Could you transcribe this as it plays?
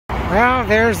Well,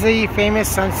 there's the famous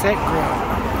Sunset Grill.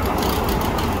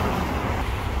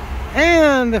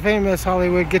 And the famous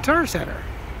Hollywood Guitar Center.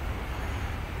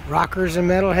 Rockers and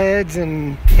metalheads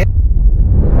and...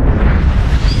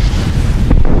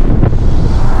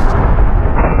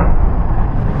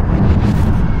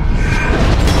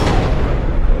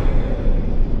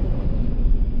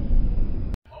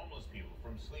 Homeless people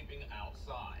from sleeping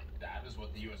outside. That is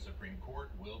what the U.S. Supreme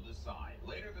Court will decide.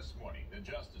 Later this morning, the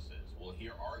justices will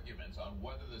hear arguments on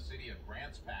whether the city of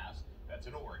Grants Pass, that's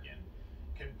in Oregon,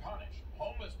 can punish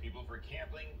homeless people for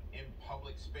camping in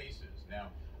public spaces.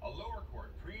 Now, a lower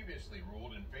court previously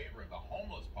ruled in favor of the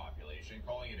homeless population,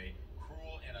 calling it a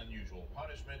cruel and unusual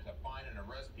punishment to find and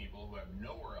arrest people who have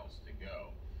nowhere else to go.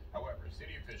 However,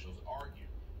 city officials argue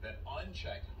that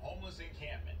unchecked homeless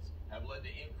encampments have led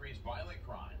to increased violent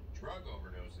crime, drug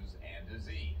overdoses, and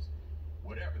disease.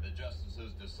 Whatever the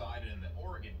justices decided in the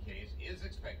Oregon case is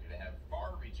expected to have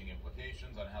far-reaching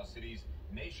implications on how cities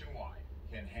nationwide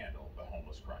can handle the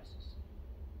homeless crisis.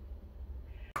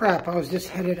 Crap, I was just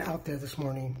headed out there this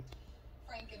morning.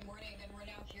 Frank, good morning, and we're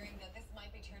now hearing that this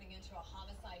might be turning into a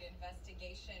homicide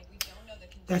investigation. We don't know the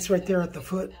conditions. That's right there at the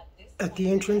foot, at the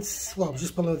entrance, well,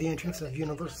 just below the entrance of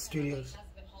Universal Studios. Has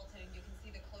been halted, and you can see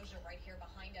the closure right here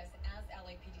behind us as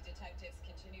LAPD detectives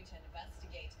continue to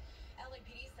investigate.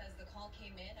 LAPD says the call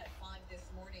came in at 5 this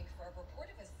morning for a report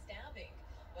of a stabbing.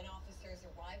 When officers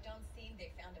arrived on scene,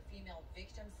 they found a female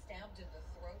victim stabbed in the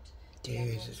throat.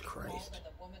 Jesus Christ. The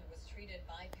woman was treated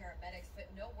by paramedics, but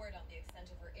no word on the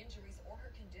extent of her injuries or her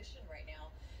condition right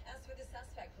now. As for the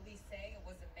suspect, police say it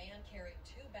was a man carrying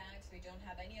 2 bags. We don't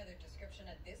have any other description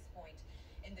at this point.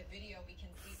 In the video, we can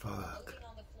see someone looking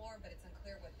on the floor, but it's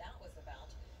unclear what that was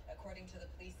about. According to the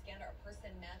police scanner, a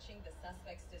person matching the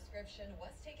suspect's description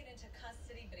was taken into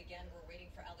custody, but again, we're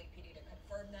waiting for LAPD to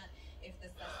confirm that if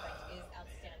the suspect is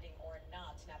outstanding or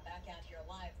not. Now, back out here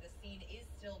live, the scene is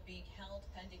still being held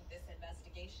pending this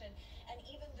investigation, and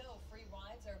even though free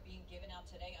rides are being given out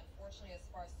today, unfortunately, as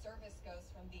far as service goes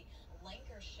from the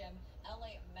Lancashire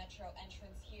LA Metro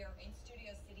entrance here in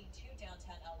Studio City to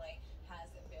downtown LA has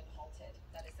been halted.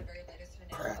 That is the very latest for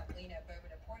now. Lena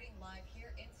Bowman reporting live here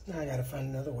in studio. Now I gotta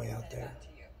find another way out there. To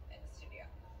you in the studio.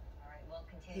 All right, we'll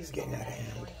continue. He's getting out of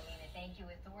hand. Thank you,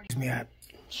 authorities. Excuse me, I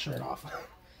shirt off.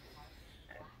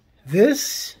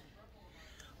 This,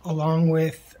 along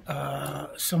with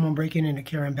someone breaking into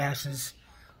Karen Bass's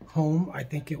home. I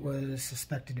think it was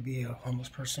suspected to be a homeless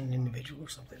person, individual or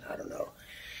something. I don't know.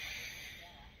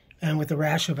 And with the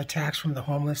rash of attacks from the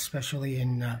homeless, especially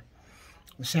in the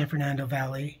San Fernando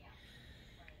Valley,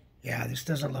 yeah, this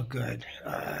doesn't look good.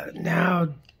 Now,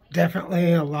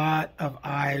 definitely a lot of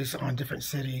eyes on different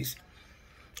cities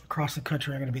across the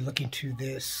country are going to be looking to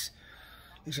this.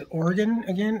 Is it Oregon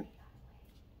again?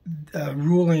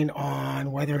 Ruling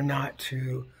on whether or not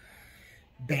to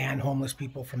ban homeless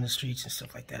people from the streets and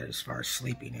stuff like that, as far as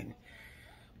sleeping and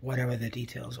whatever the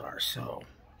details are. So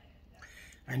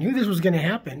I knew this was going to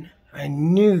happen. I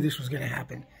knew this was going to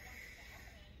happen.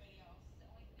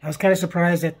 I was kind of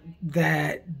surprised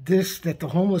that the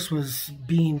homeless was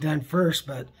being done first,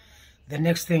 but the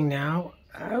next thing now,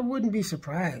 I wouldn't be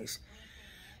surprised.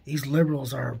 These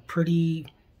liberals are pretty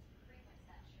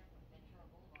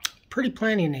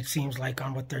planning, it seems like,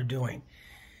 on what they're doing.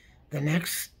 The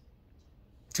next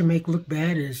to make look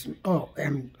bad is, oh,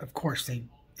 and of course it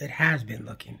has been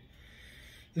looking,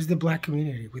 is the black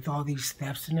community with all these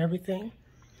thefts and everything.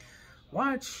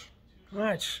 Watch.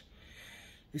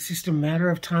 It's just a matter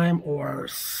of time or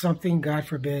something, God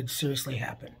forbid, seriously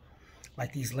happen.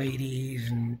 Like these ladies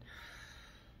and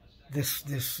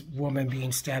this woman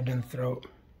being stabbed in the throat.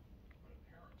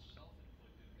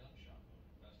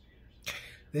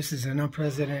 This is an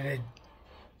unprecedented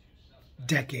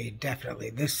decade, definitely.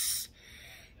 This...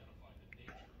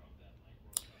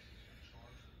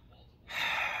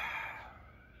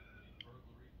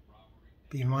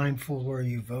 Be mindful where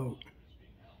you vote.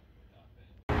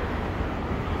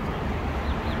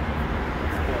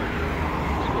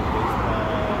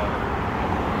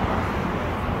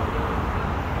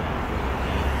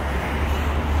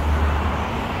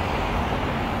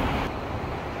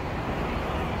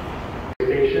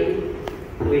 Station,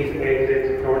 please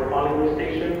exit North Hollywood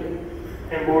Station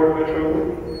and board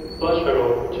Metro bus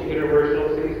shuttle to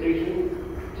Universal City Station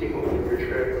to complete your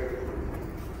trip.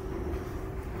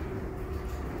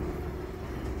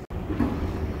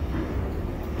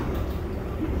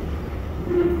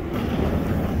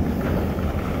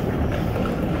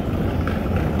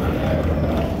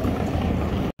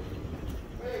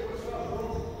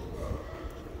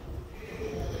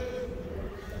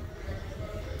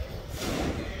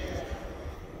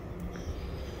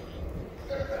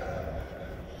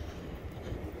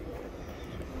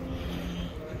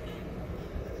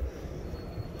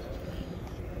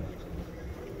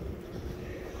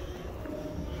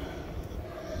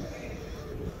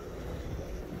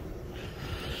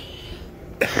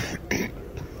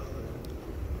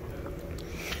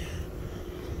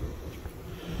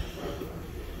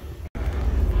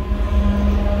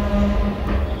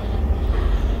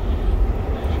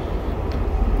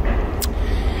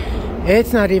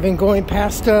 It's not even going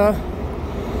past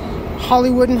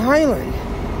Hollywood and Highland.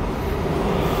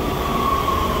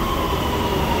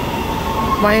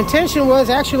 My intention was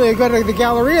actually to go to the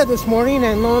Galleria this morning,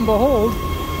 and lo and behold,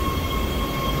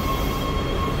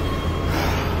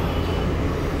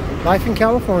 life in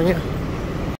California.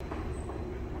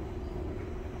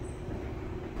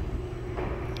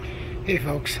 Hey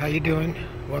folks, how you doing?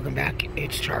 Welcome back.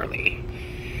 It's Charlie.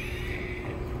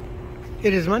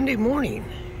 It is Monday morning,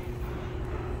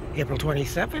 April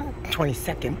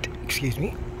 22nd, excuse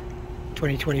me,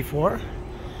 2024.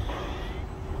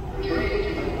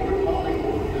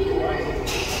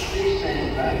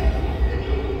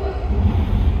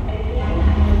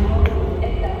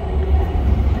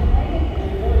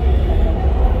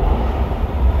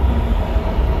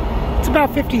 It's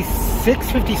about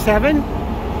 56, 57.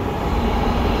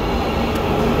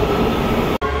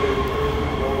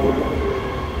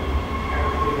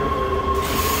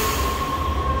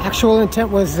 Actual intent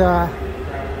was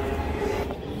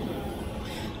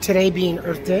today being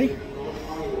Earth Day.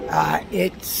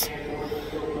 It's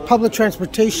public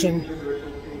transportation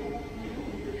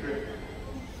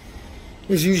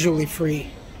is usually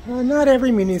free. Not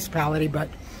every municipality, but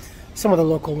some of the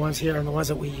local ones here, and the ones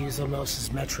that we use the most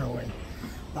is Metro and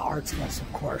the Arts Bus,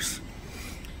 of course,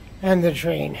 and the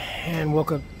train. And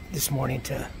woke up this morning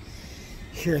to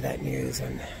hear that news,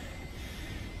 and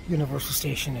Universal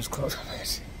Station is closed.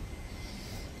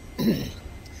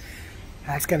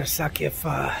 That's gonna suck if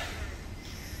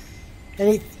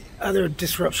any other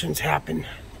disruptions happen,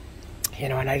 you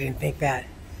know, and I didn't take that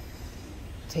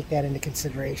into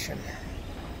consideration.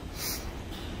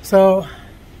 So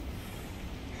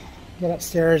get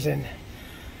upstairs and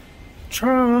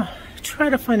try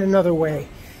to find another way,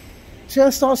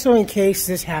 just also in case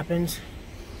this happens.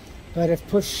 But if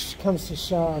push comes to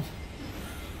shove,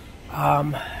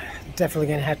 definitely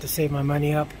gonna have to save my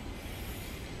money up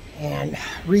and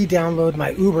re-download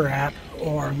my Uber app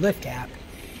or Lyft app.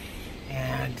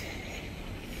 And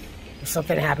if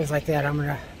something happens like that, I'm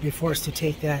gonna be forced to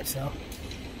take that. So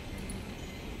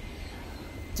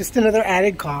just another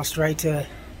added cost, right, to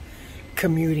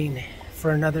commuting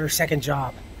for another second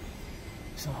job.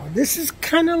 So this is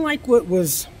kind of like what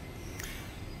was,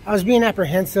 I was being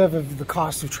apprehensive of the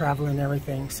cost of travel and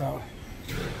everything. So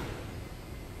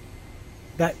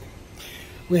that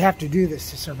we have to do this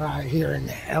to survive here in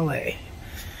LA.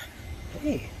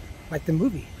 Hey, like the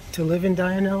movie, To Live and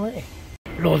Die in LA.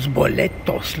 Los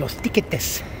boletos, los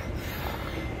tiquetes.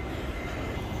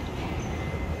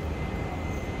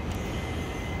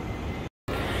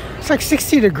 It's like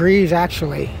 60 degrees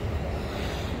actually.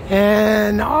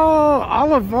 And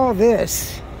all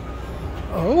this,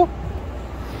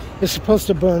 is supposed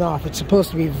to burn off. It's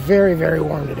supposed to be very, very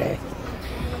warm today.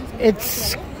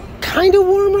 It's kind of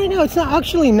warm right now. It's not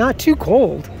actually not too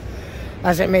cold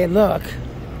as it may look.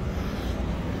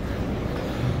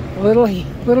 A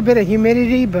little bit of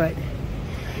humidity, but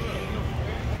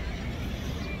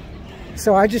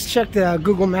so I just checked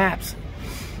Google Maps.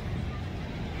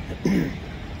 To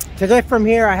get from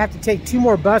here, I have to take 2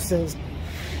 more buses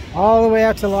all the way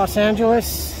out to Los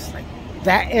Angeles, like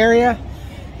that area,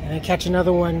 and then catch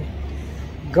another one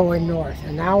going north.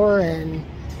 An hour and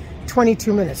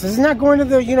 22 minutes. This is not going to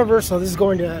the Universal. This is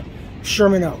going to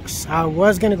Sherman Oaks. I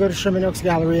was going to go to Sherman Oaks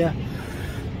Galleria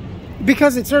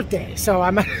because it's Earth Day, so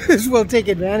I might as well take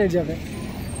advantage of it,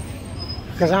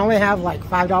 because I only have like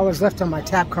 $5 left on my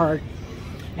tap card,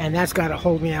 and that's got to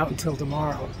hold me out until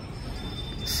tomorrow.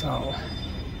 So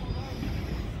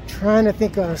trying to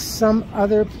think of some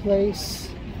other place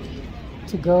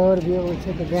to go to be able to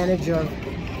take advantage of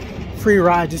free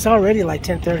rides. It's already like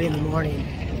 10:30 in the morning.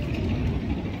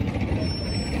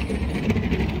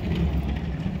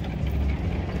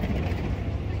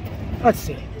 Let's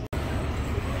see.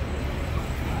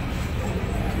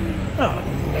 Oh,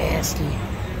 nasty.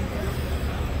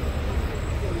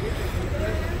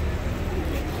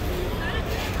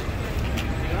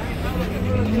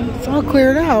 It's all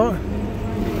cleared out.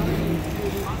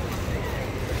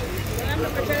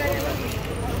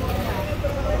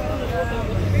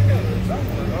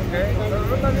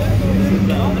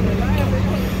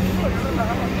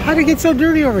 How'd it get so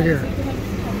dirty over here?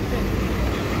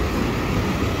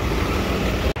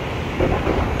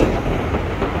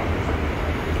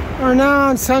 We're now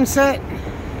on Sunset.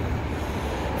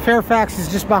 Fairfax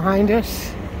is just behind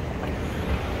us.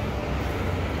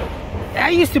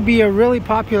 That used to be a really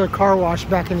popular car wash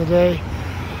back in the day.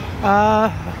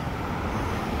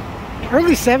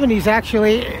 Early 70s,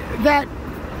 actually. That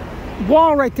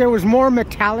wall right there was more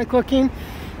metallic looking.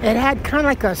 It had kind of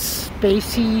like a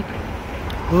spacey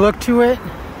look to it.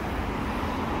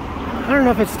 I don't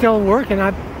know if it's still working.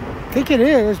 I think it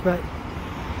is, but...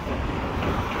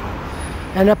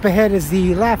 And up ahead is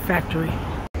the Laugh Factory.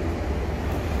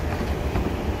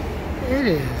 It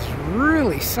is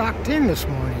really socked in this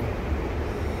morning.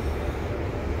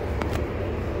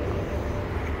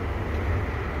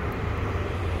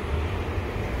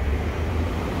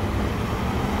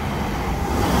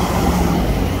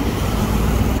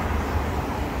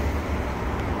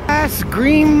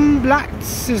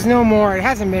 Greenblatt's is no more. It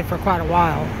hasn't been for quite a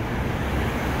while.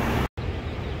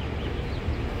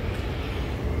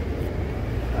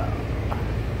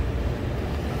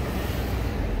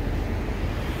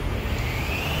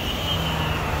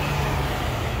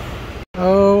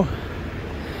 Oh,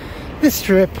 this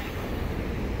strip,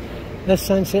 the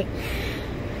Sunset.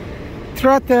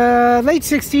 Throughout the late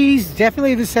 60s,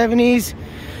 definitely the 70s.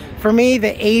 For me,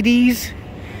 the 80s,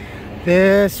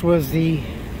 this was the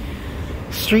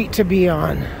street to be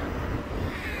on.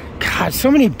 God, so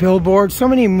many billboards, so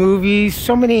many movies,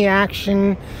 so many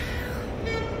action,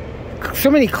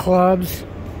 so many clubs,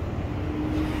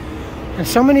 and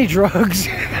so many drugs.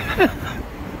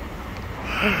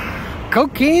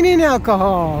 Cocaine and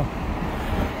alcohol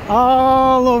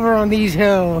all over on these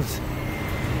hills.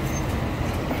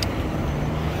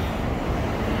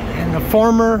 And the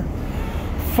former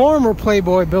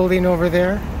Playboy building over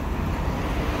there.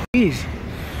 Jeez.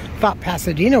 Thought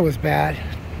Pasadena was bad.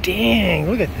 Dang,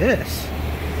 look at this.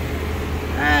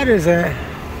 That is a...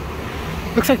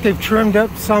 Looks like they've trimmed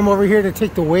up some over here to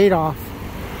take the weight off.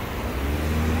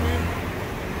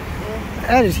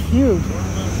 That is huge.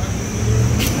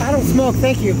 I don't smoke,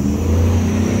 thank you.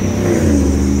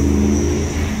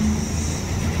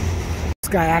 This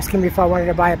guy asking me if I wanted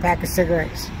to buy a pack of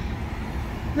cigarettes.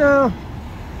 No.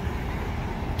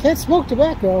 Can't smoke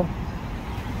tobacco.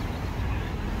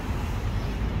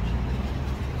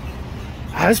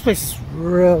 Oh, this place is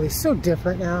really so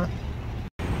different now.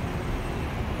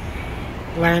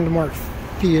 Landmark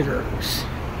Theaters.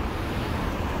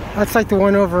 That's like the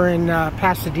one over in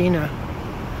Pasadena.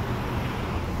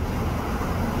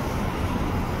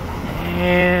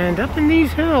 And up in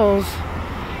these hills,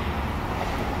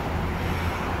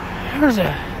 there's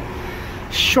a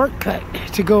shortcut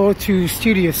to go to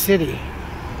Studio City.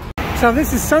 So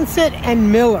this is Sunset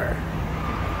and Miller.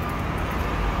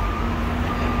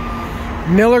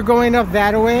 Miller going up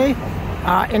that way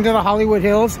into the Hollywood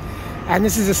Hills, and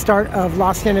this is the start of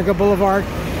La Cienega Boulevard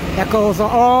that goes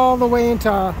all the way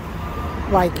into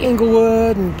like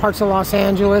Inglewood and parts of Los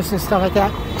Angeles and stuff like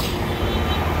that.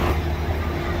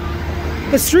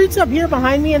 The streets up here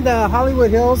behind me in the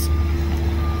Hollywood Hills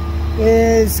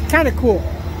is kind of cool.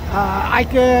 I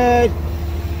could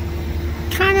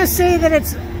kind of say that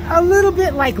it's a little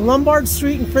bit like Lombard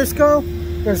Street in Frisco.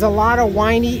 There's a lot of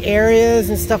windy areas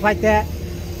and stuff like that.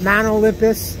 Mount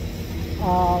Olympus.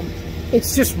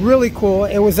 It's just really cool.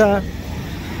 It was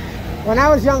when I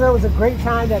was younger, it was a great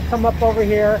time to come up over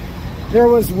here. There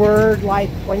was word, like,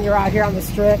 when you're out here on the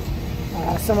strip,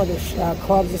 some of the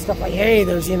clubs and stuff like, hey,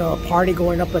 there's, you know, a party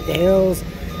going up at the hills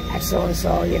at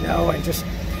so-and-so, you know, and just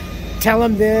tell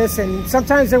them this. And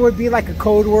sometimes there would be like a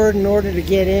code word in order to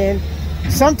get in.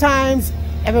 Sometimes,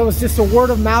 if it was just a word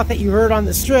of mouth that you heard on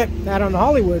the strip, not on the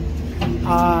Hollywood,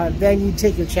 then you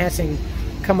take your chance and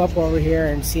come up over here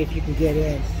and see if you can get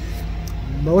in.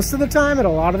 Most of the time, and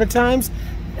a lot of the times,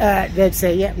 they'd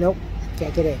say, yeah, nope,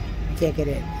 can't get in. You can't get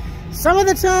in. Some of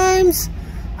the times,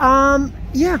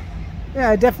 yeah,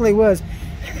 it definitely was.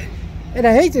 And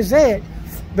I hate to say it,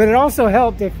 but it also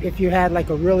helped if you had like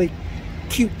a really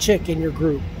cute chick in your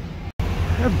group.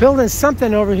 They're building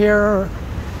something over here,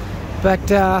 but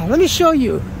let me show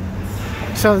you.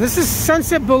 So this is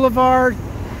Sunset Boulevard,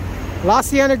 La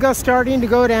Cienega starting to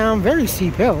go down, very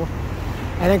steep hill.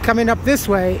 And then coming up this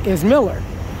way is Miller.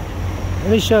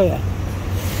 Let me show you.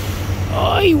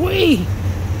 Oy wee!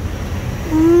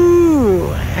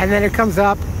 Ooh! And then it comes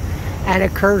up and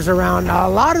it curves around. Now, a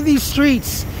lot of these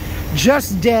streets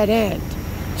just dead end.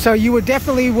 So you would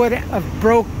definitely have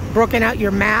broken out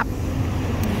your map.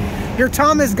 Your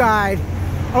Thomas Guide.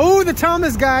 Oh, the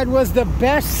Thomas Guide was the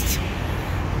best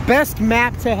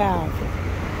map to have.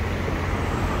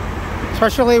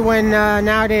 Especially when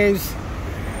nowadays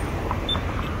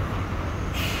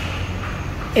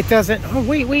it doesn't. Oh,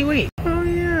 wait. Oh,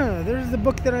 yeah. There's the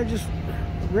book that I just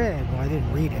read. Well, I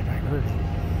didn't read it. I heard it.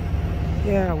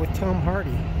 Yeah, with Tom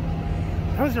Hardy.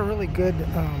 That was a really good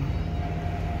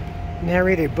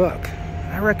narrated book.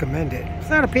 I recommend it. It's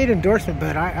not a paid endorsement,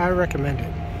 but I recommend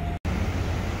it.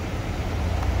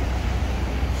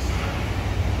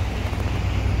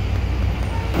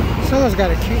 Someone's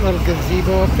got a cute little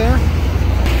gazebo up there.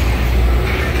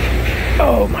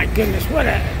 Oh my goodness, what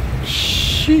a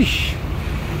sheesh.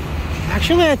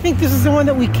 Actually, I think this is the one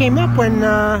that we came up when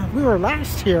we were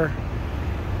last here.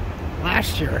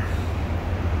 Last year.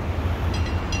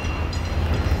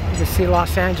 You can see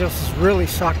Los Angeles is really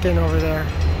socked in over there.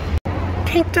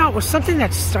 Pink Dot was something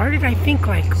that started, I think,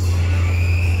 like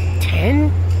 10?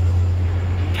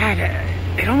 God,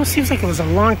 it almost seems like it was a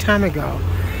long time ago.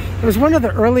 It was one of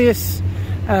the earliest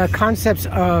concepts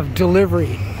of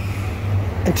delivery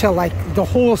until like the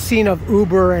whole scene of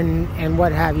Uber and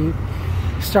what have you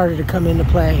started to come into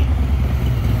play.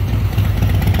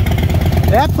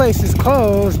 That place is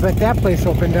closed, but that place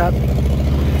opened up.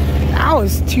 That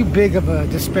was too big of a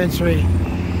dispensary.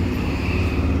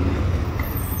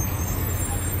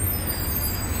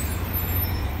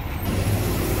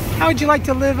 How would you like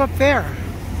to live up there?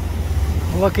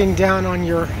 Looking down on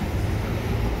your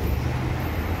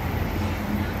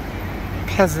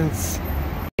peasants.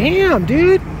 Damn,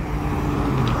 dude.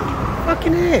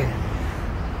 Fucking A.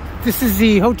 This is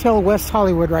the Hotel West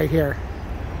Hollywood right here.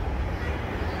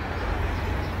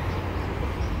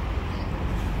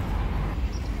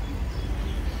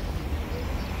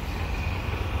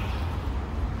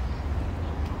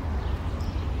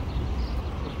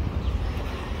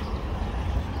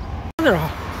 Another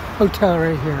hotel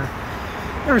right here.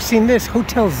 Ever seen this?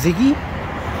 Hotel Ziggy?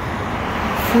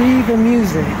 Free the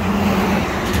music.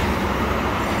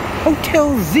 Hotel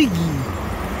Ziggy.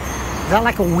 Is that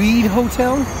like a weed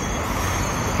hotel?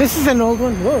 This is an old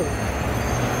one. Whoa.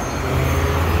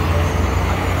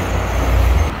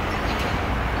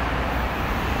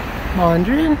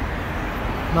 Mondrian?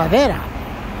 Madera.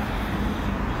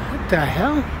 What the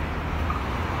hell?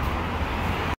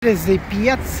 It is the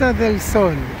Piazza del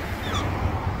Sol.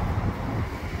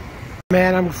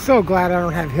 Man, I'm so glad I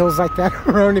don't have hills like that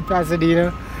around in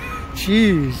Pasadena.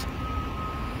 Jeez.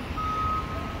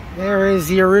 There is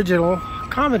the original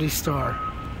Comedy Store.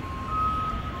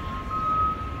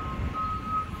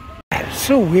 It's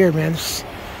so weird, man.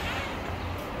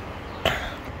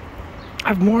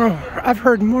 I've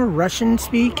heard more Russian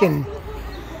speak and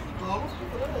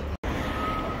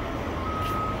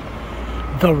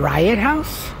the Riot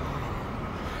House?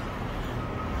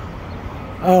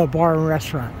 Oh, bar and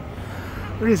restaurant.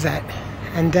 What is that?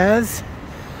 Andaz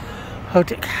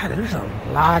Hotel. God, there's a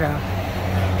lot of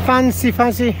fancy.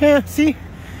 Yeah, see?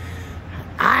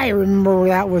 I remember where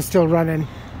that was still running.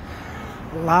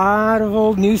 A lot of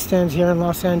old newsstands here in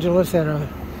Los Angeles that are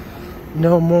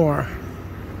no more.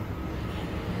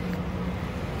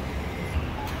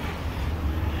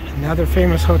 Another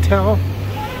famous hotel.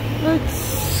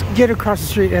 Let's get across the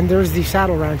street and there's the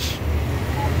Saddle Ranch.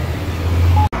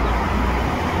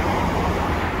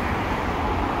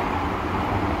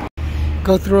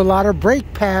 Go through a lot of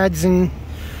brake pads and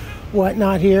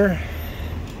whatnot here.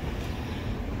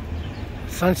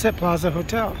 Sunset Plaza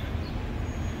Hotel.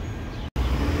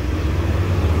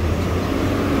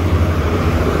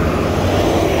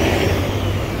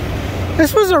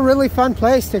 This was a really fun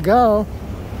place to go.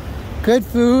 Good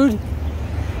food.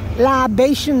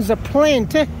 Libations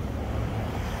aplenty.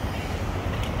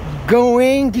 Go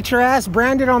in, get your ass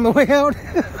branded on the way out.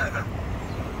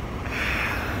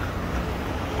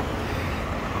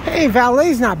 Hey,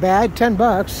 valet's not bad, 10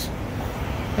 bucks.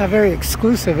 Not very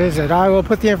exclusive, is it? I will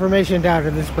put the information down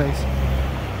to this place.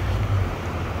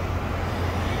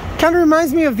 Kind of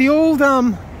reminds me of the old,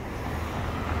 up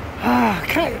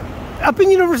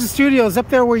in Universal Studios, up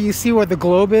there where you see where the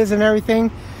globe is and everything.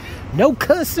 No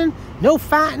cussing, no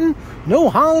fighting, no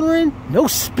hollering, no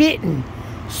spitting.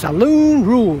 Saloon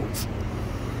rules.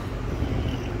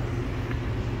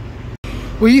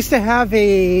 We used to have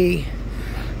a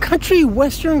country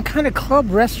western kind of club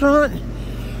restaurant,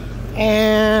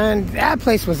 and that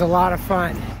place was a lot of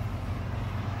fun.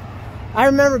 I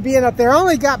remember being up there. I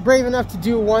only got brave enough to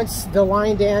do once the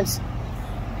line dance,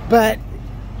 but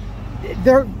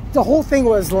the whole thing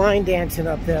was line dancing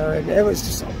up there, and it was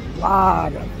just a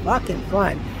lot of fucking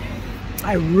fun.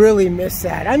 I really miss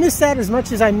that. I miss that as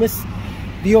much as I miss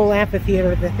the old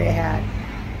amphitheater that they had.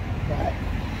 But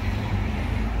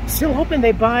still hoping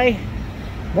they buy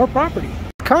more property.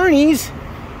 Carney's,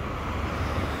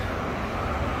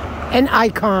 an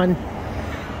icon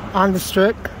on the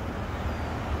strip.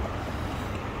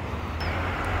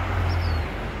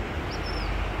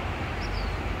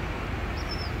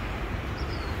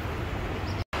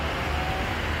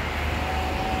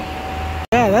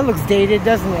 Yeah, that looks dated,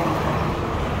 doesn't it?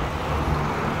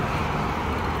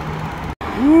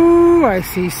 I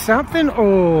see something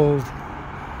old.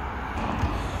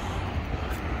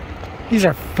 These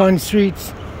are fun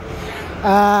streets.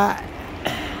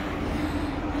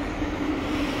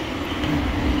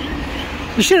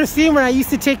 You should have seen when I used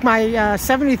to take my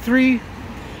 73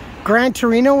 Gran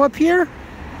Torino up here.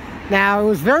 Now, it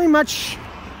was very much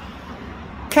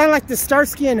kind of like the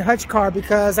Starsky and Hutch car,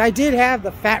 because I did have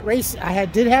the fat race.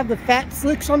 Did have the fat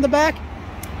slicks on the back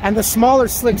and the smaller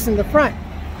slicks in the front.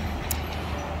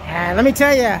 And let me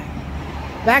tell you,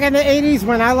 back in the 80s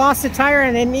when I lost a tire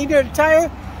and I needed a tire,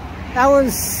 that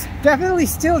was definitely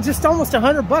still just almost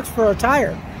 $100 for a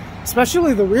tire,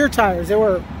 especially the rear tires. They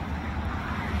were.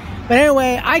 But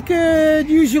anyway, I could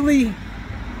usually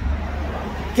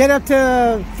get up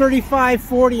to 35,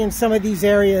 40 in some of these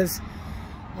areas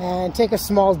and take a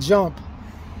small jump.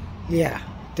 Yeah,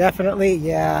 definitely.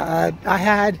 Yeah,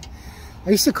 I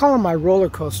used to call them my roller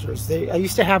coasters. I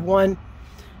used to have one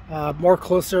more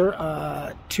closer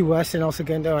to us in El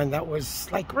Segundo, and that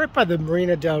was like right by the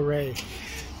Marina del Rey.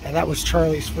 And that was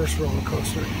Charlie's first roller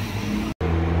coaster.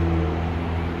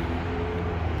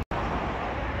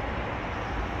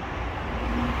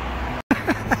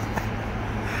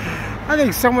 I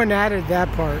think someone added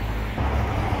that part.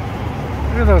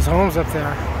 Look at those homes up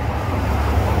there.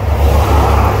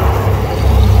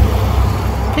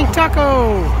 Pink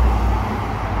Taco!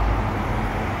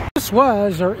 This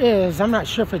was, or is, I'm not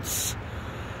sure if it's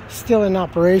still in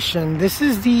operation. This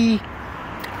is the,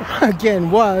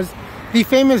 again, was the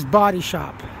famous Body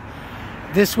Shop.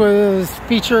 This was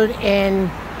featured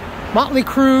in Motley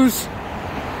Crue's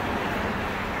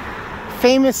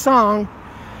famous song,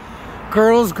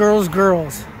 Girls, Girls,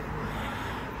 Girls.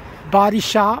 Body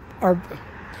Shop, or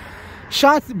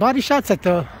body shots at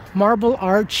the Marble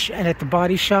Arch and at the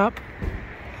Body Shop.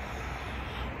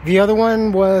 The other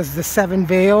one was the Seven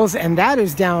Veils, and that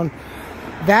is down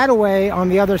that away on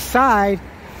the other side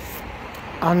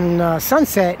on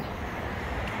Sunset.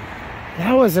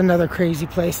 That was another crazy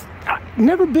place. I've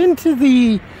never been to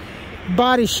the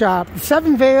Body Shop. The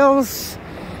Seven Veils,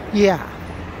 yeah.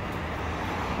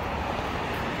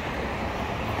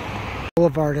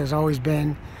 Boulevard has always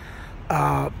been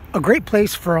a great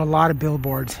place for a lot of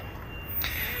billboards.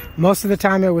 Most of the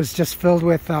time it was just filled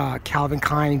with Calvin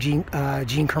Klein and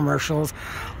jean commercials,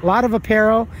 a lot of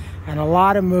apparel, and a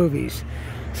lot of movies.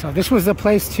 So this was the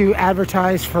place to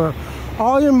advertise for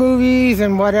all your movies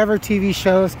and whatever TV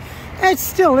shows. It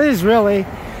still is, really.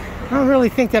 I don't really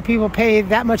think that people pay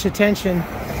that much attention.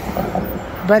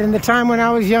 But in the time when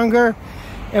I was younger,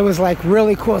 it was like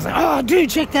really cool. It's like, oh, dude,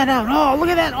 check that out. Oh, look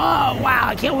at that. Oh, wow,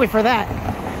 I can't wait for that.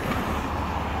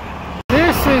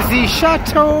 This is the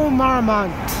Chateau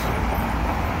Marmont.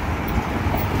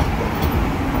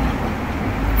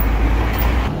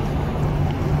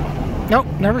 Nope,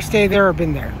 never stayed there or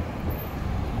been there.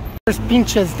 There's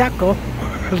Pinches Taco.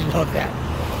 I love that.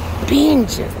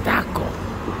 Pinches Taco.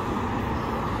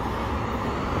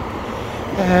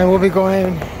 And we'll be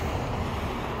going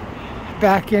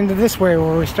back into this way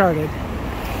where we started.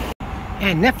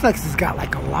 And Netflix has got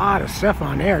like a lot of stuff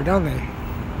on there, don't they?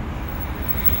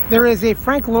 There is a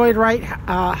Frank Lloyd Wright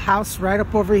house right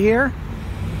up over here.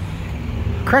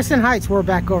 Crescent Heights, we're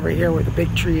back over here where the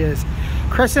big tree is.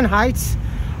 Crescent Heights,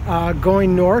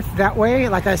 going north that way,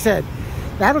 like I said,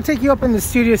 that'll take you up in the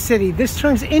Studio City. This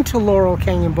turns into Laurel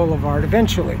Canyon Boulevard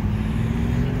eventually.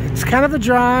 It's kind of a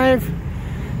drive.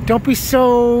 Don't be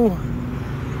so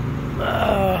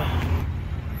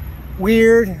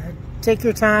weird. Take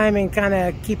your time and kind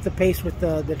of keep the pace with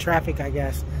the traffic, I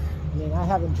guess. I mean, I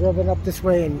haven't driven up this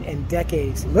way in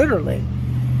decades, literally.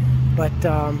 But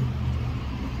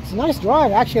it's a nice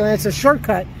drive, actually, and it's a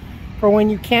shortcut for when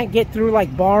you can't get through,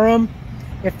 like, Barham.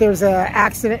 If there's an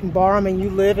accident in Barham and you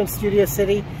live in Studio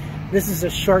City, this is a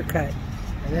shortcut.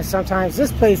 And then sometimes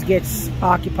this place gets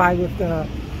occupied with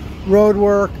road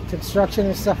work, construction,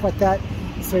 and stuff like that.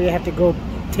 So you have to go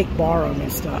take Barham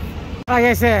and stuff. Like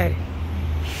I said,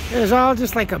 it was all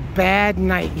just like a bad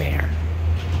nightmare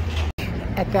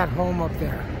at that home up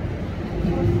there.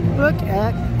 Look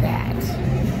at that.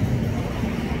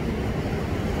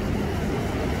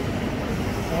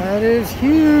 That is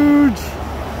huge.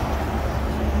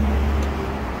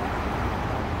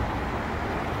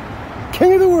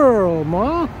 King of the world,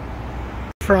 ma.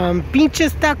 From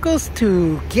Pinches Tacos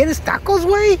to Quieres Tacos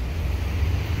way.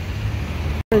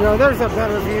 There you go, there's a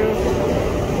better view.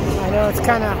 I know it's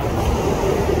kind of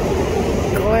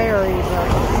glary,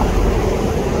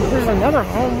 but there's another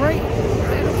home right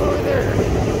up over there.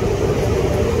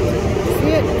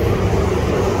 See it?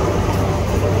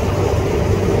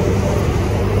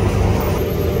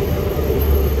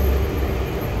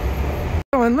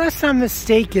 unless I'm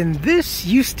mistaken, this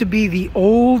used to be the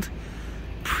old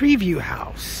Preview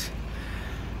House.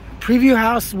 Preview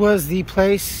House was the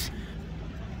place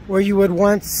where you would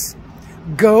once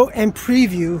go and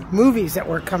preview movies that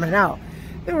were coming out.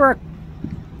 There were,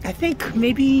 I think,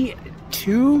 maybe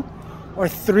 2 or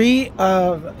 3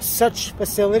 of such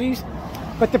facilities,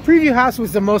 but the Preview House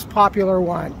was the most popular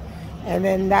one. And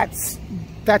then that's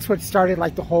what started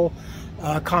like the whole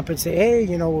compensate. Hey,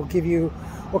 you know, we'll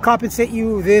compensate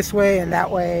you this way and that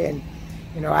way, and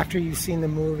you know, after you've seen the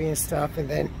movie and stuff, and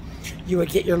then you would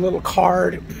get your little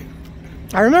card.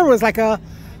 I remember it was like a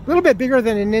little bit bigger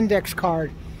than an index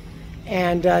card,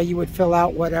 and you would fill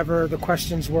out whatever the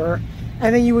questions were,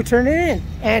 and then you would turn it in,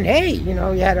 and hey, you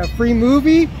know, you had a free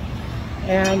movie,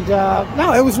 and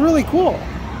no, it was really cool.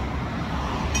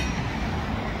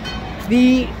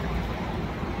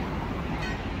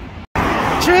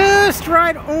 Just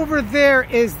right over there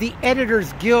is the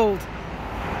Editors Guild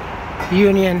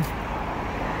Union.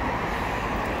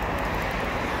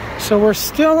 So we're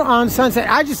still on Sunset.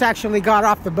 I just actually got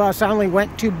off the bus. I only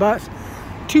went 2 blocks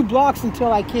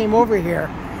until I came over here.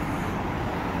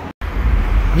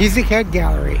 Music Head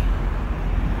Gallery.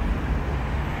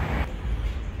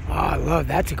 Oh, I love,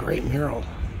 that's a great mural.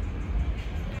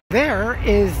 There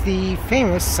is the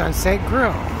famous Sunset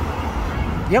Grill.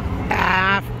 Yep,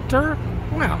 after,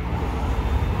 well,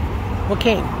 what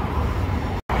came?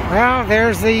 Well,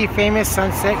 there's the famous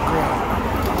Sunset Grill.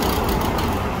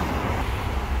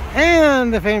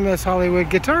 And the famous Hollywood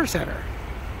Guitar Center.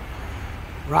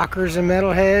 Rockers and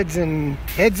metalheads and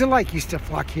heads alike used to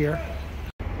flock here.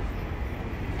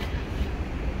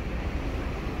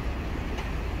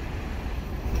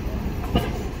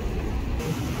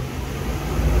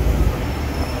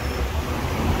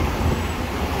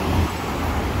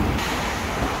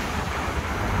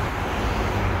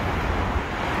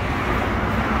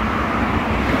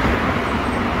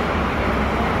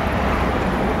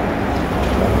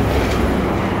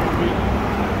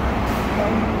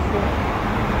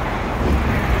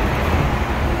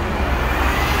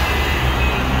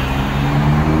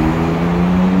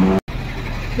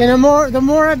 And the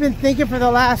more I've been thinking for the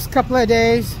last couple of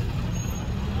days,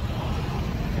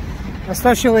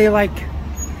 especially like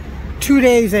 2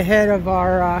 days ahead of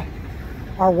our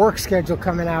work schedule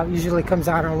coming out. Usually comes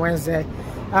out on Wednesday.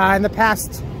 In the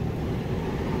past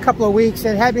couple of weeks,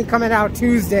 it had been coming out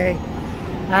Tuesday,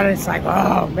 and it's like,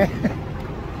 oh man.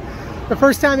 The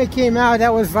first time it came out,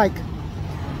 that was the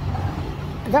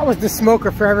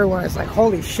smoker for everyone. It's like,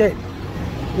 holy shit,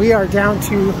 we are down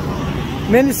to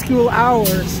minuscule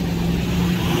hours.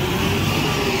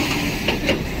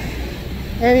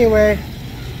 Anyway,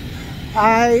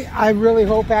 I really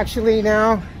hope actually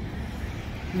now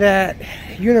that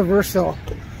Universal,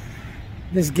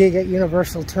 this gig at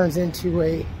Universal, turns into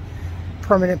a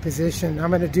permanent position.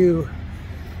 I'm gonna do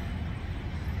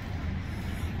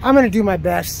my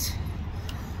best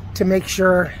to make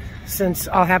sure, since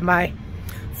I'll have my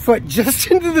foot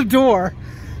just into the door,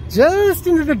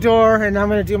 and I'm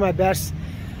gonna do my best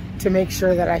to make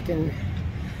sure that I can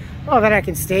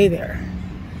stay there,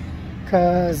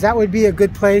 because that would be a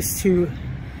good place to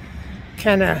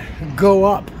kind of go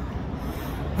up.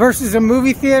 Versus a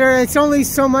movie theater, it's only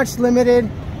so much limited,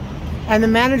 and the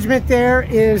management there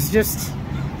is just,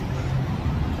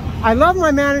 I love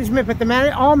my management, but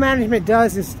all management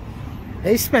does is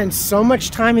they spend so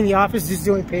much time in the office just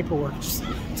doing paperwork.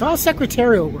 It's all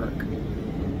secretarial work.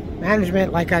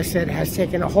 Management, like I said, has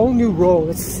taken a whole new role.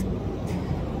 It's,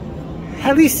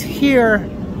 at least here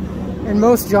in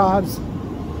most jobs,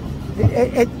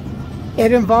 it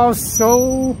involves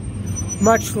so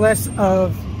much less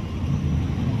of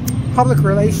public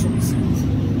relations.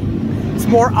 It's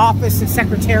more office and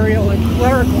secretarial and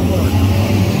clerical work.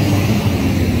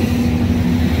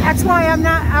 That's why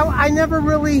I never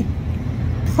really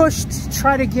pushed to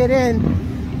try to get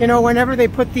in. You know, whenever they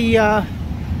put the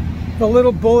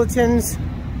little bulletins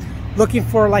looking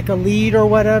for like a lead or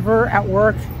whatever at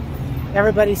work,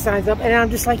 everybody signs up, and I'm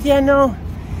just like, yeah, no,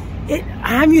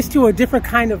 I'm used to a different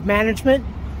kind of management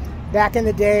back in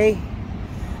the day,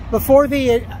 before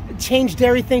they changed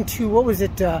everything to, what was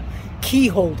it, key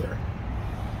holder.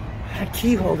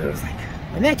 Key holder was like,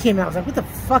 when that came out, I was like, what the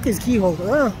fuck is key holder?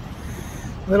 Well,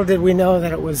 little did we know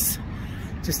that it was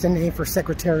just a name for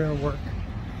secretarial work.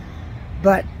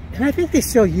 But, and I think they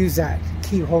still use that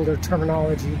key holder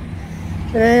terminology.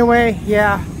 But anyway,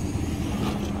 yeah.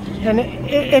 And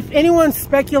if anyone's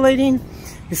speculating,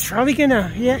 is Charlie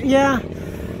gonna, yeah.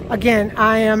 Again,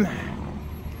 I'm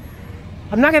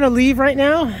not gonna leave right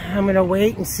now. I'm gonna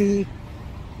wait and see,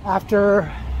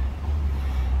 after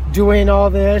doing all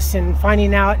this and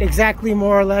finding out exactly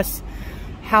more or less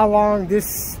how long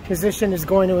this position is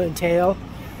going to entail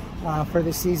for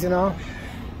the seasonal.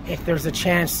 If there's a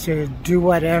chance to do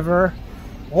whatever,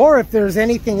 or if there's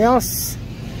anything else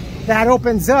that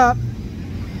opens up,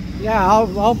 yeah,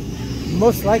 I'll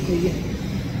most likely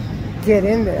get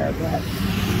in there. But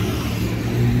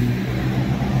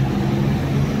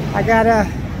I gotta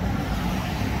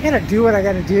do what I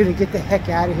gotta do to get the heck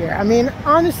out of here. I mean,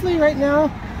 honestly, right now,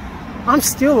 I'm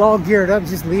still all geared up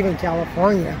just leaving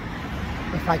California.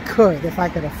 If I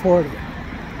could afford it.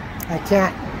 I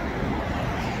can't.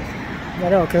 I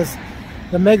know, because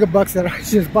the mega bucks that I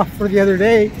just bought for the other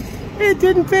day, it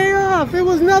didn't pay off. It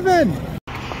was nothing.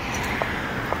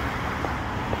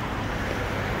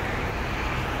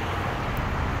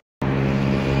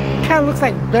 Kind of looks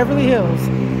like Beverly Hills.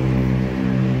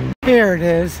 Here it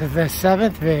is, the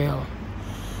 7th Veil.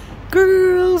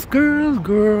 Girls, girls,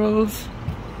 girls.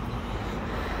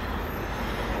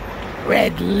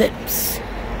 Red lips.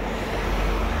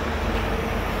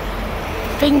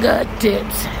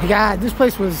 Fingertips. God, this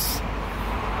place was...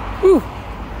 Whew.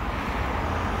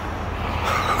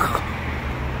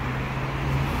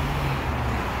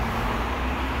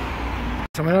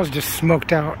 Someone else just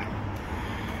smoked out.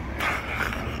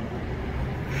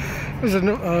 There's a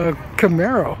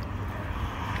Camaro.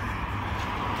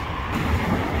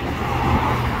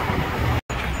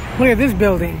 Look at this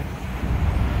building.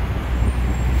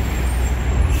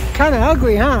 Kind of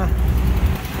ugly, huh?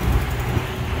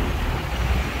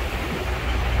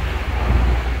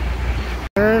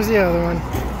 There's the other one.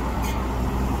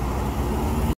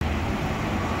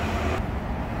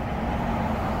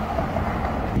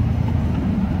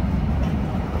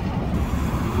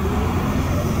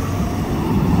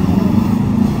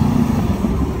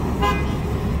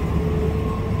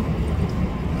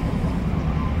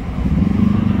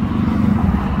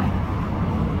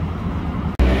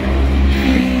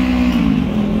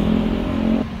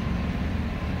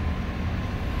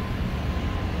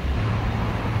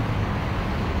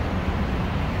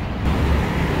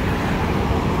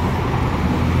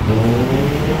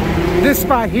 This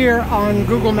spot here on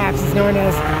Google Maps is known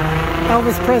as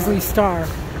Elvis Presley's Star.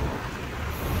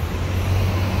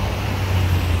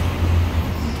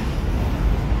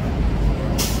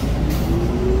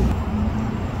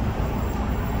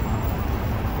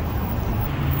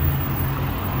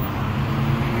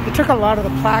 They took a lot of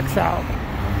the plaques out.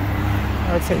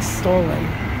 I would say stolen.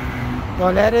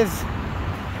 Well, that is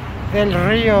Del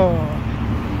Rio.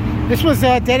 This was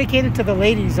dedicated to the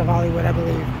ladies of Hollywood, I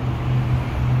believe.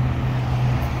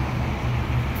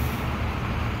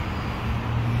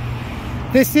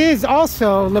 This is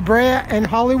also La Brea and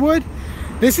Hollywood.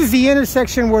 This is the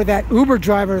intersection where that Uber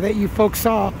driver that you folks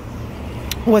saw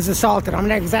was assaulted. I'm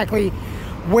not exactly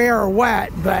where or what,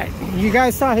 but you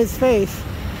guys saw his face.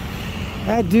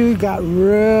 That dude got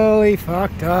really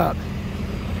fucked up.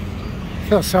 I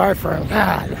feel sorry for him.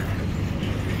 God.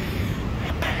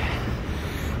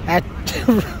 That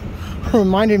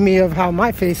reminded me of how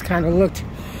my face kind of looked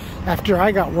after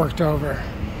I got worked over.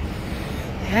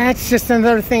 That's just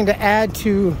another thing to add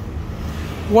to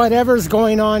whatever's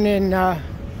going on in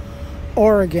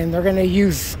Oregon. They're going to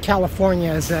use California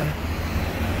as a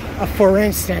for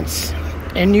instance,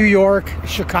 in New York,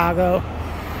 Chicago,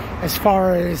 as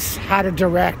far as how to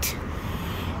direct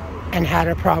and how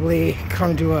to probably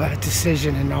come to a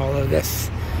decision in all of this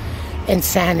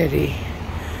insanity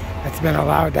that's been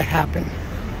allowed to happen.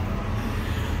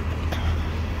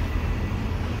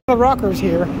 The rockers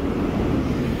here.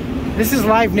 This is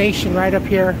Live Nation right up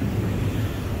here.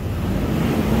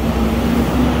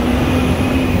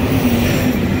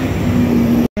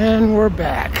 And we're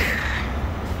back.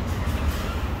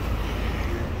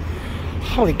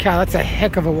 Holy cow, that's a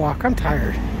heck of a walk. I'm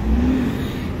tired.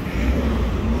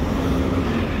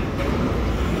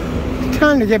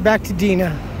 Time to get back to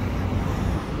Dina.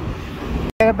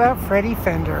 About Freddie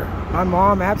Fender. My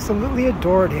mom absolutely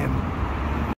adored him.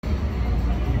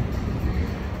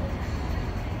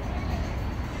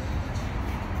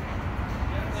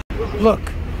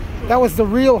 Look, that was the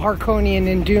real Harkonian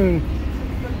in Dune.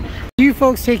 You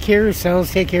folks take care of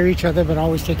yourselves, take care of each other, but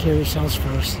always take care of yourselves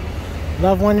first.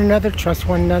 Love one another, trust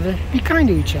one another, be kind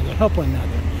to each other, help one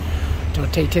another.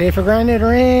 Don't take today for granted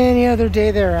or any other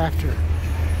day thereafter.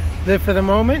 Live for the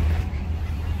moment.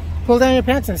 Pull down your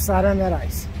pants and slide on that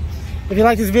ice. If you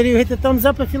like this video, hit the thumbs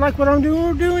up. If you like what I'm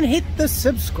doing, hit the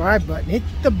subscribe button. Hit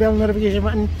the bell notification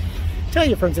button. Tell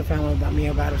your friends and family about me,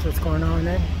 about us, what's going on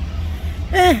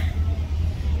then.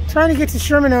 Trying to get to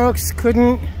Sherman Oaks,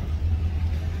 couldn't.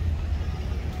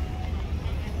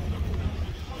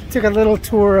 Took a little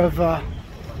tour of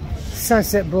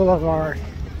Sunset Boulevard.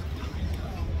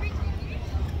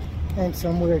 and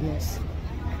some weirdness.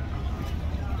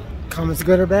 Comments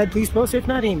good or bad, please post, if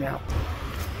not email.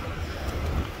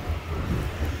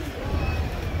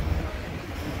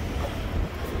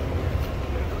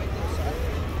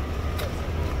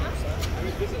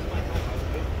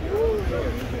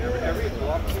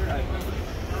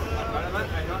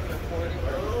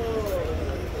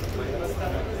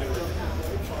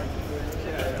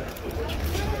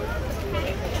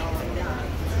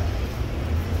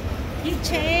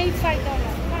 Keychain, $5.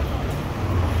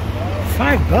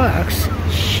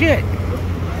 $5? Shit.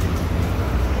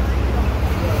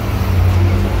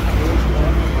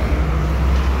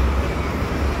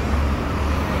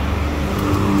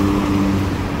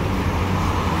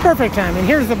 Perfect timing.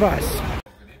 Here's the bus.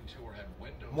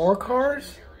 More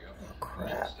cars? Oh,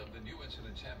 crap. Most of the new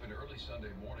incidents happened early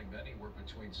Sunday morning. Many were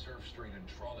between Surf Street and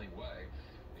Trolley Way.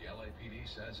 The LAPD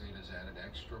says it has added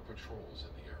extra patrols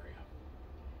in the area.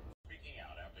 Speaking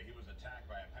out after he was attacked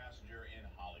by a passenger in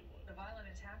Hollywood. The violent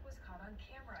attack was caught on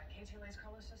camera. KTLA's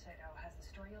Carlos Saucedo has the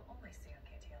story you'll only see on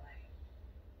KTLA.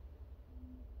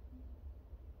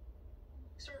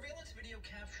 Surveillance video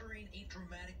capturing a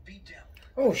dramatic beatdown.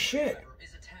 Oh, shit. The driver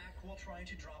is attacked while trying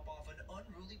to drop off an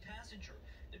unruly passenger.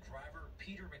 The driver,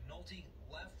 Peter McNulty,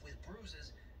 left with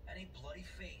bruises and a bloody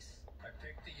face. I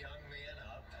picked the young man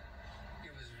up.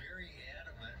 He was very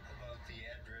adamant about the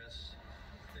address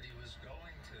that he was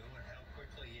going to and how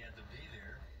quickly he had to be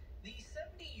there. The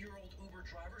 70-year-old Uber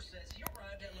driver says he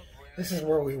arrived at La Brea. This is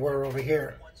where we were over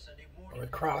here. One Sunday morning. We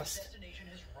crossed.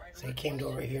 So he came to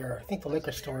over here. I think the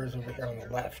liquor store is over here on the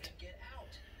left.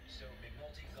 So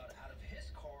McNulty got out of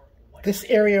his car. This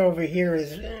area over here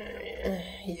is,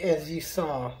 as you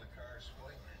saw,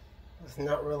 is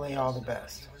not really all the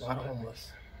best. A lot of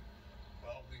homeless.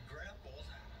 Well, we grappled,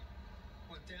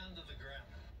 went down to the ground.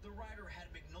 The rider had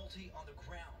McNulty on the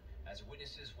ground as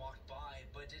witnesses walked by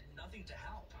but did nothing to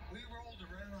help. We rolled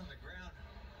around on the ground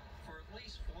for at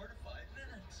least 4 to 5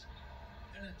 minutes.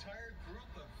 An entire group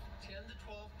of 10 to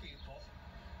 12 people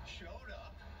showed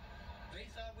up. They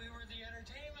thought we were the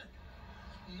entertainment.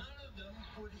 None of them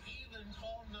would even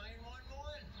call 911.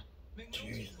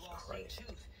 McNulty Jesus lost Christ.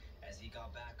 a tooth. As he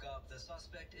got back up, the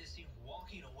suspect is seen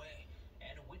walking away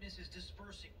and witnesses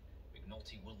dispersing.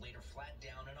 McNulty would later flag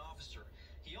down an officer.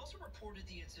 He also reported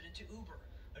the incident to Uber.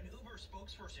 An Uber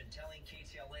spokesperson telling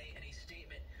KTLA in a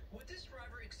statement, "What this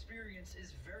driver experienced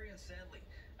is very unsettling.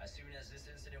 As soon as this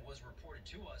incident was reported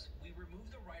to us, we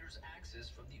removed the rider's access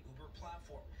from the Uber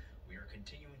platform. We are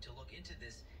continuing to look into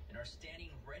this and are standing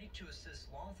ready to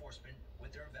assist law enforcement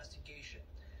with their investigation."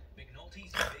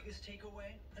 McNulty's biggest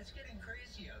takeaway? It's getting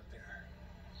crazy out there.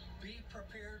 Be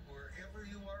prepared wherever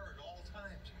you are at all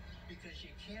times because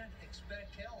you can't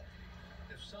expect help.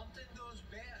 If something goes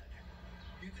bad,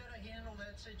 you got to handle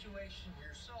that situation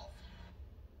yourself.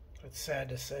 It's sad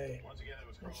to say. Once again, that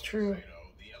was Carlos It's true.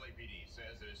 Saucedo. The LAPD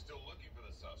says it is still looking for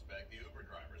the suspect. The Uber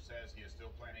driver says he is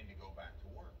still planning to go back to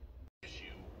work.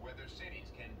 Issue whether cities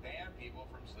can ban people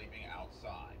from sleeping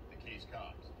outside. The case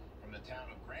comes from the town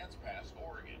of Grants Pass,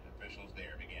 Oregon. Officials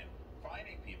there began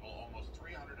fining people almost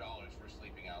 $300 for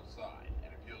sleeping outside. An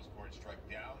appeals court struck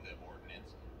down the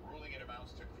ordinance, ruling it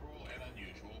amounts to cruel and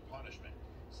unusual punishment.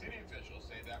 City officials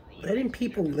say that ruling Letting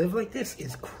people live like this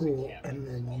is cruel and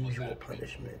unusual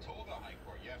punishment. told the High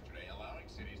Court yesterday allowing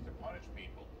cities to punish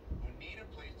people who need a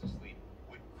place to sleep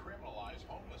would criminalize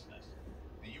homelessness.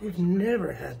 The We've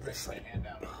never had this like.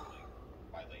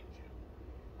 by late June.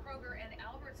 Kroger and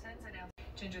Albertsons announced.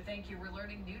 Ginger, thank you. We're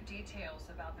learning new details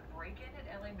about the break-in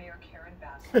at LA Mayor Karen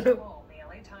Bassett's home. The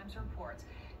LA Times reports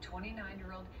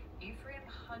 29-year-old Ephraim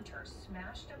Hunter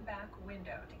smashed a back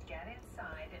window to get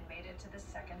inside and made it to the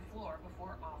second floor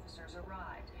before officers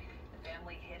arrived. The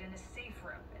family hid in a safe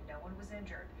room and no one was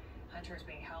injured. Hunter is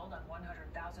being held on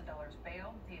 $100,000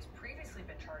 bail. He has previously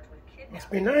been charged with kidnapping.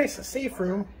 Must be nice, a safe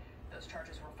room. Those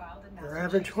charges were filed in Your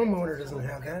average homeowner doesn't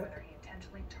have that. Whether he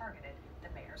intentionally targeted the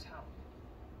mayor's home.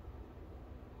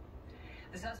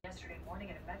 The suspect yesterday morning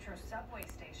at a metro subway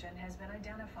station has been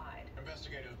identified.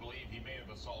 Investigators believe he may have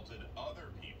assaulted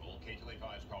other people. KTLA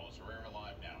 5's Carlos Herrera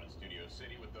live now in Studio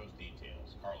City with those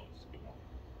details. Carlos, good morning.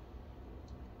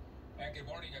 And good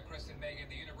morning, Chris and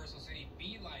Megan. The Universal City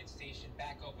B-Line station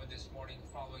back open this morning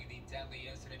following the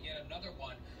deadly incident. Yet another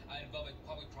one involving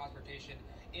public transportation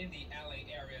in the LA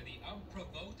area. The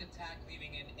unprovoked attack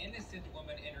leaving an innocent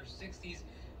woman in her 60s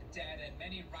dead and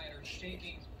many riders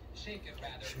shaken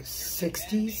rather. She was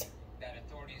 60s? That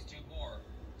authorities do more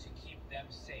to keep them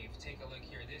safe. Take a look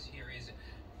here. This here is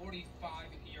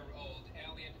 45-year-old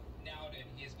Elliot Nowden.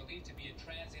 He is believed to be a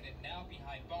transit and now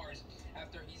behind bars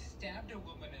after he stabbed a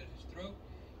woman in his throat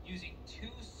using 2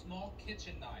 small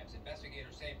kitchen knives.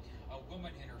 Investigators say a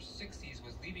woman in her 60s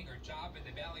was leaving her job in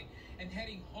the valley and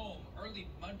heading home early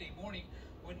Monday morning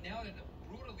when Nowden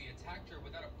brutally attacked her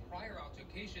without a prior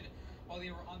altercation while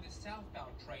they were on the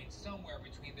southbound train somewhere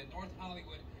between the North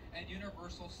Hollywood and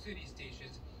Universal City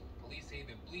stations. Police say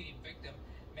the bleeding victim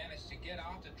managed to get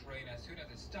off the train as soon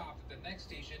as it stopped at the next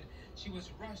station. She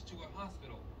was rushed to a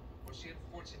hospital where she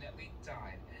unfortunately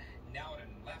died.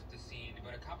 Nowden left the scene,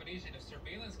 but a combination of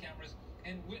surveillance cameras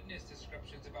and witness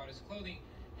descriptions about his clothing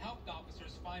helped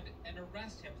officers find and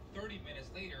arrest him 30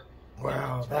 minutes later.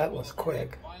 Wow, that was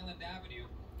quick. Violent Avenue.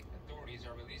 Authorities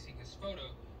are releasing his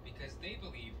photo because they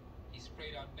believe he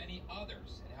sprayed on many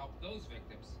others and helped those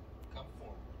victims come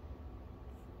forward.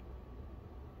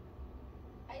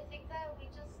 I think that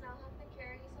we just now have to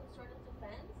carry some sort of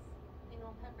defense. You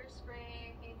know, pepper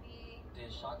spray, maybe.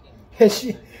 It's shocking.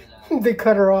 They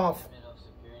cut her off. Of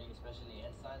security, especially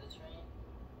inside the train.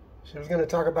 She was going to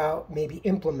talk about maybe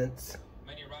implements.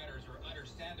 Many riders are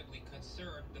understandably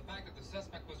concerned. The fact that the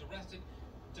suspect was arrested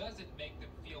doesn't make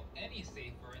them feel any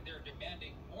safer, and they're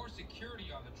demanding more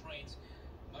security on the trains.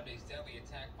 Monday's deadly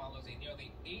attack follows a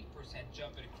nearly 8%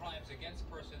 jump in crimes against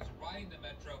persons riding the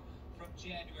metro from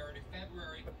January to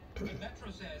February. The metro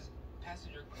says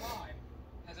passenger crime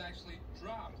has actually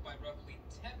dropped by roughly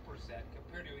 10%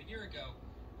 compared to a year ago.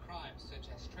 Crimes such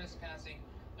as trespassing,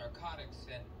 narcotics,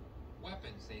 and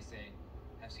weapons, they say,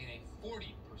 have seen a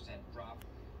 40% drop.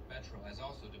 Metro has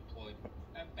also deployed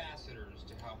ambassadors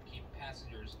to help keep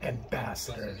passengers,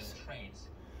 buses, and trains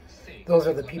safe. Those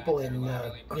are the people in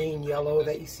green, yellow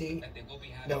that you see.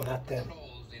 No, not them.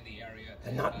 In the area,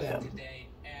 and not them. Today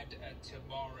and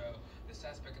tomorrow. The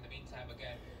suspect, in the meantime,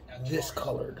 again, this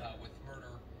colored with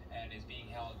murder and is being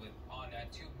held on a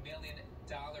 $2 million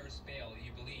bail.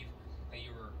 You believe that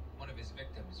you were one of his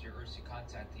victims. You're urged to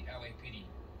contact the LAPD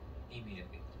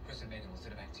immediately. Chris and Megan, we'll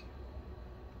send it back to you.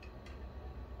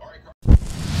 All right.